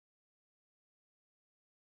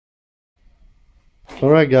All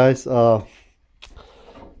right, guys.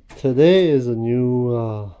 Today is a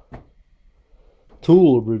new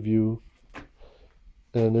tool review,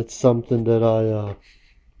 and it's something that I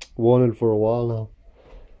wanted for a while now.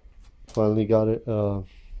 Finally got it,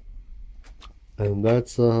 and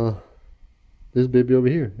that's this baby over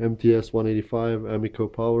here, MTS 185 Amico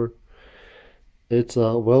power. It's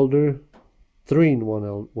a welder,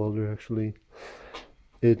 3-in-1 welder actually.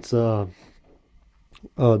 It's a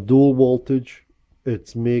dual voltage.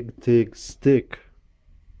 It's MIG TIG stick.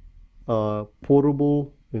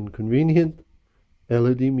 Portable and convenient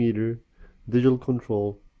LED meter, digital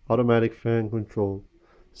control, automatic fan control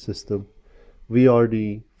system,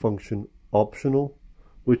 VRD function optional,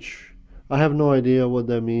 which I have no idea what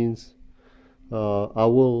that means. I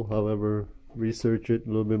will, however, research it a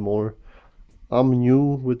little bit more. I'm new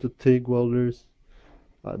with the TIG welders.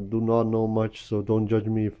 I do not know much, so don't judge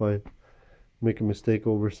me if I make a mistake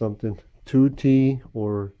over something. 2T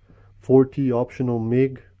or 4T optional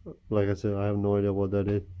MIG. Like I said, I have no idea what that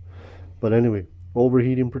is. But anyway,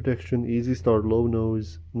 overheating protection, easy start, low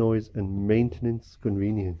noise, and maintenance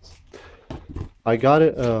convenience. I got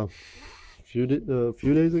it a few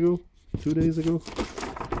days ago, 2 days ago.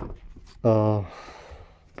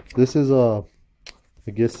 This is a,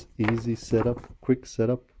 I guess, easy setup, quick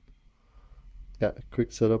setup. Yeah,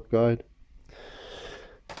 quick setup guide.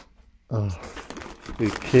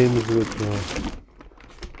 It came with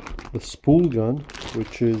the spool gun,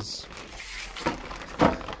 which is,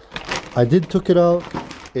 I did took it out.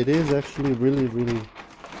 It is actually really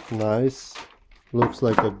nice. Looks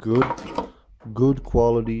like a good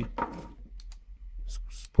quality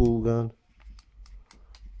spool gun.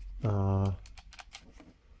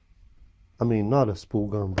 I mean, not a spool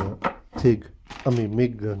gun, but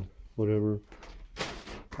MIG gun, whatever.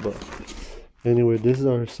 But anyway, these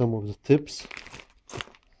are some of the tips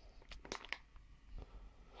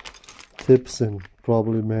and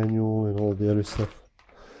probably manual and all the other stuff.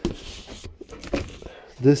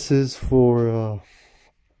 This is for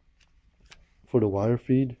the wire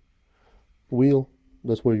feed wheel.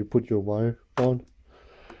 That's where you put your wire on.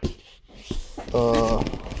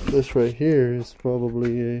 This right here is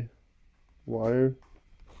probably a wire.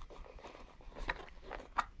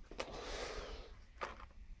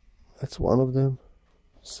 That's one of them.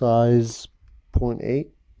 Size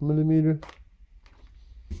 0.8 millimeter.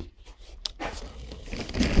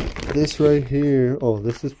 This right here, oh,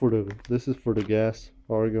 this is for the gas,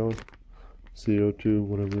 argon, CO2,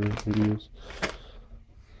 whatever you use.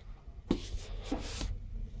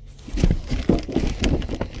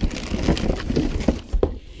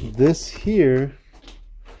 This here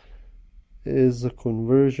is a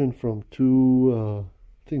conversion from I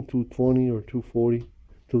think 220 or 240,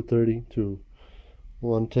 230 to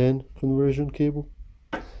 110 conversion cable,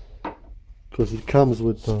 because it comes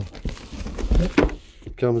with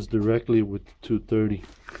comes directly with 230.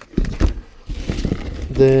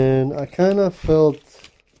 Then I kind of felt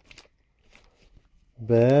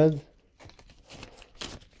bad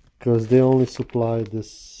because they only supplied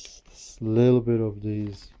this little bit of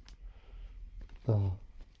these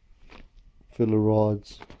filler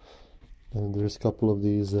rods, and there's a couple of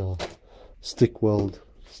these stick weld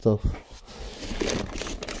stuff.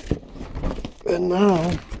 And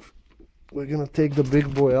now we're gonna take the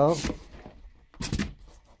big boy out.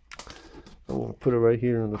 I'm gonna put it right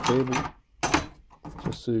here on the table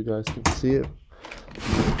just so you guys can see it.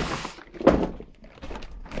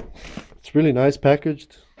 It's really nice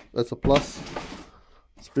packaged. That's a plus.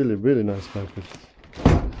 It's really nice packaged.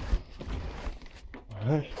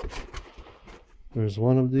 Alright, there's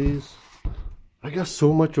one of these. I got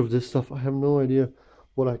so much of this stuff, I have no idea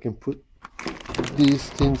what I can put these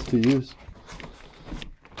things to use.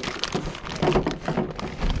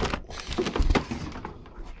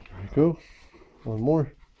 There we go. One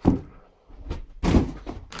more.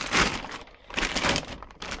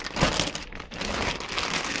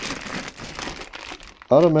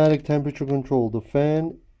 Automatic temperature control. The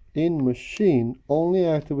fan in machine only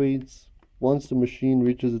activates once the machine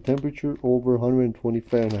reaches a temperature over 120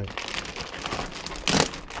 Fahrenheit.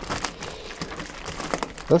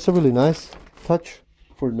 That's a really nice touch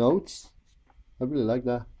for notes. I really like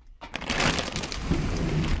that.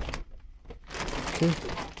 Okay.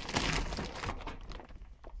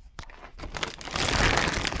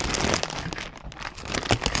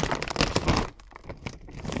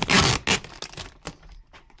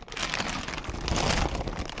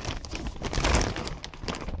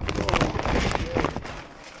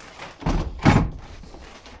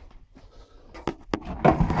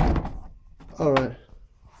 All right,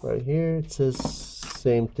 right here it says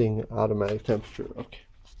same thing, automatic temperature. Okay.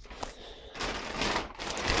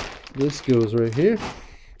 this goes right here.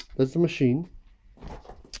 That's the machine.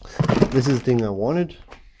 This is the thing I wanted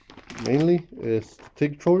mainly, is the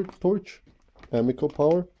TIG torch, Amico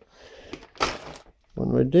power. One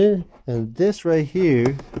right there, and this right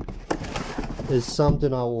here is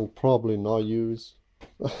something I will probably not use.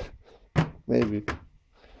 Maybe.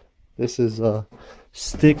 This is a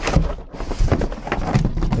stick,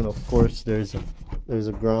 and of course there's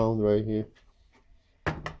a ground right here.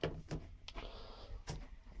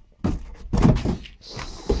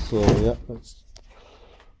 So yeah,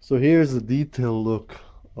 so here's the detailed look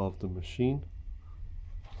of the machine.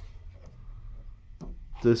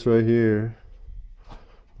 This right here,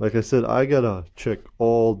 like I said, I gotta check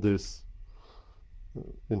all this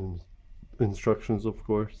in instructions, of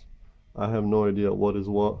course. I have no idea what is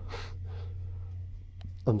what.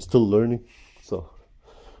 I'm still learning, so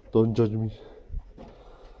don't judge me.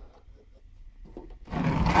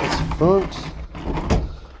 That's front.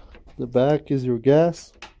 The back is your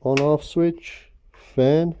gas on-off switch,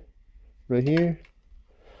 fan right here.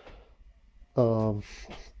 On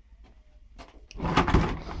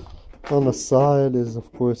the side is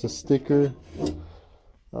of course a sticker.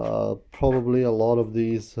 Probably a lot of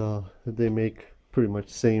these they make pretty much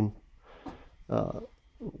same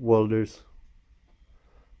welders.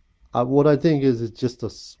 What I think is it's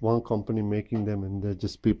just one company making them, and they're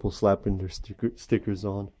just people slapping their stickers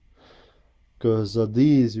on. Because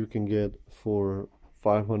these you can get for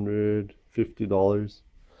 $550.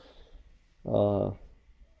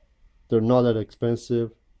 They're not that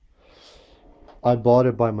expensive. I bought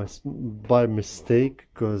it by mistake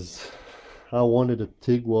because I wanted a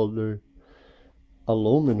TIG welder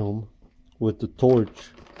aluminum with the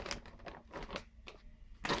torch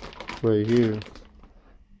right here,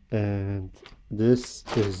 and this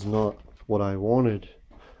is not what I wanted.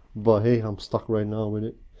 But hey, I'm stuck right now with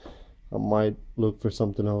it. I might look for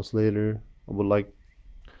something else later. I would like,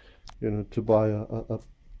 to buy a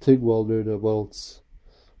TIG welder that welds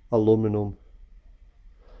aluminum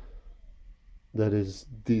that is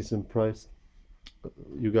decent price.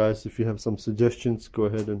 You guys, if you have some suggestions, go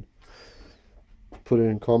ahead and put it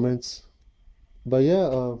in comments. But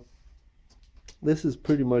yeah, this is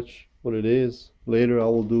pretty much what it is. Later I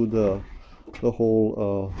will do the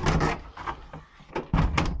whole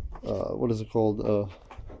what is it called,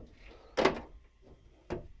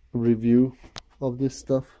 review of this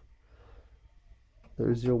stuff.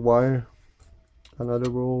 There's your wire, another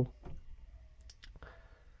roll.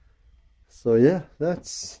 So yeah,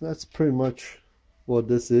 that's pretty much what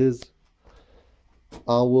this is.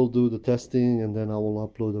 I will do the testing, and then I will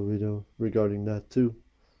upload a video regarding that too.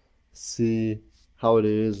 See how it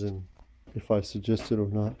is and if I suggest it or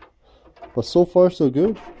not. But so far so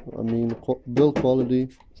good. I mean, build quality,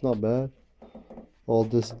 it's not bad. All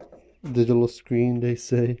this digital screen, they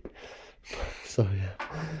say. So yeah,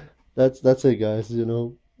 that's it, guys.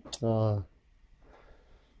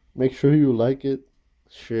 Make sure you like it,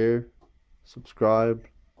 share, subscribe,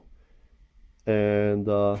 and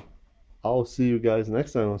I'll see you guys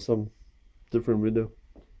next time on some different video.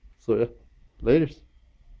 So yeah, laters.